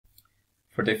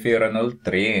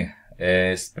4403.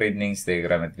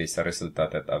 Spridningsdiagrammet visar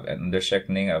resultatet av en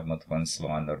undersökning av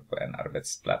motionsvanor på en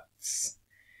arbetsplats.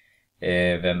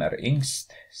 Vem är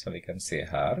yngst? Som vi kan se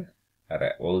här. Här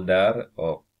är ålder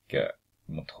och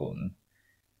motion.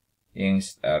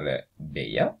 Yngst är det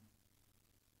Bea.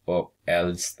 Och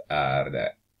äldst är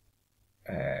det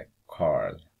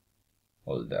Carl.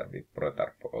 Ålder, vi pratar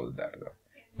på ålder då.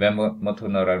 Vem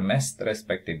motionerar mest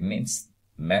respektive minst?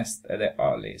 Mest är det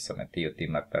Ali som är 10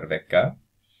 timmar per vecka.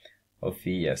 Och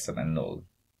Fia som är 0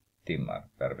 timmar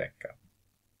per vecka.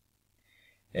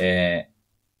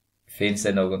 Finns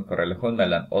det någon korrelation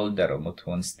mellan ålder och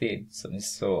motionstid? Som är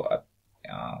så att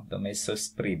de är så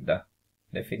spridda.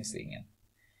 Det finns ingen.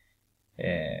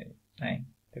 Nej,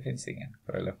 det finns ingen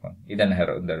korrelation i den här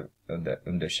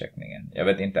undersökningen. Jag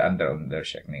vet inte andra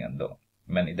undersökningen då.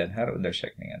 Men i den här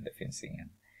undersökningen det finns ingen.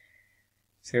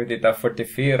 Ska vi titta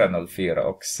 4404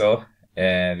 också.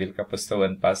 Vilka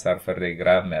påståenden passar för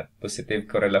diagrammet? Positiv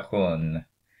korrelation.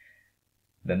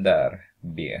 Den där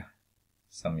B.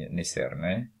 Som ni ser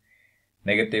nu.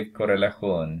 Negativ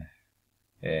korrelation.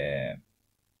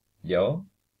 Ja.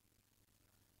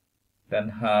 Den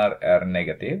här är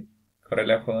negativ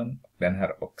korrelation. Den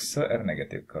här också är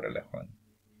negativ korrelation.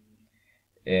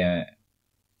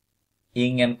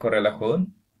 Ingen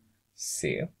korrelation.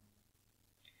 C.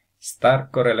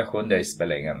 Stark korrelation, det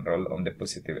spelar ingen roll om det är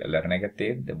positiv eller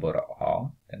negativ. Det är bara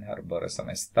A. Den här bara som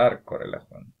en stark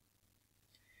korrelation.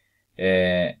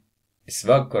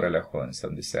 Svag korrelation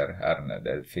som du ser här nu.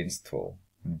 Det finns 2.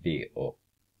 B och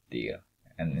D.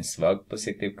 En svag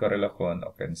positiv korrelation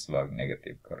och en svag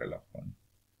negativ korrelation.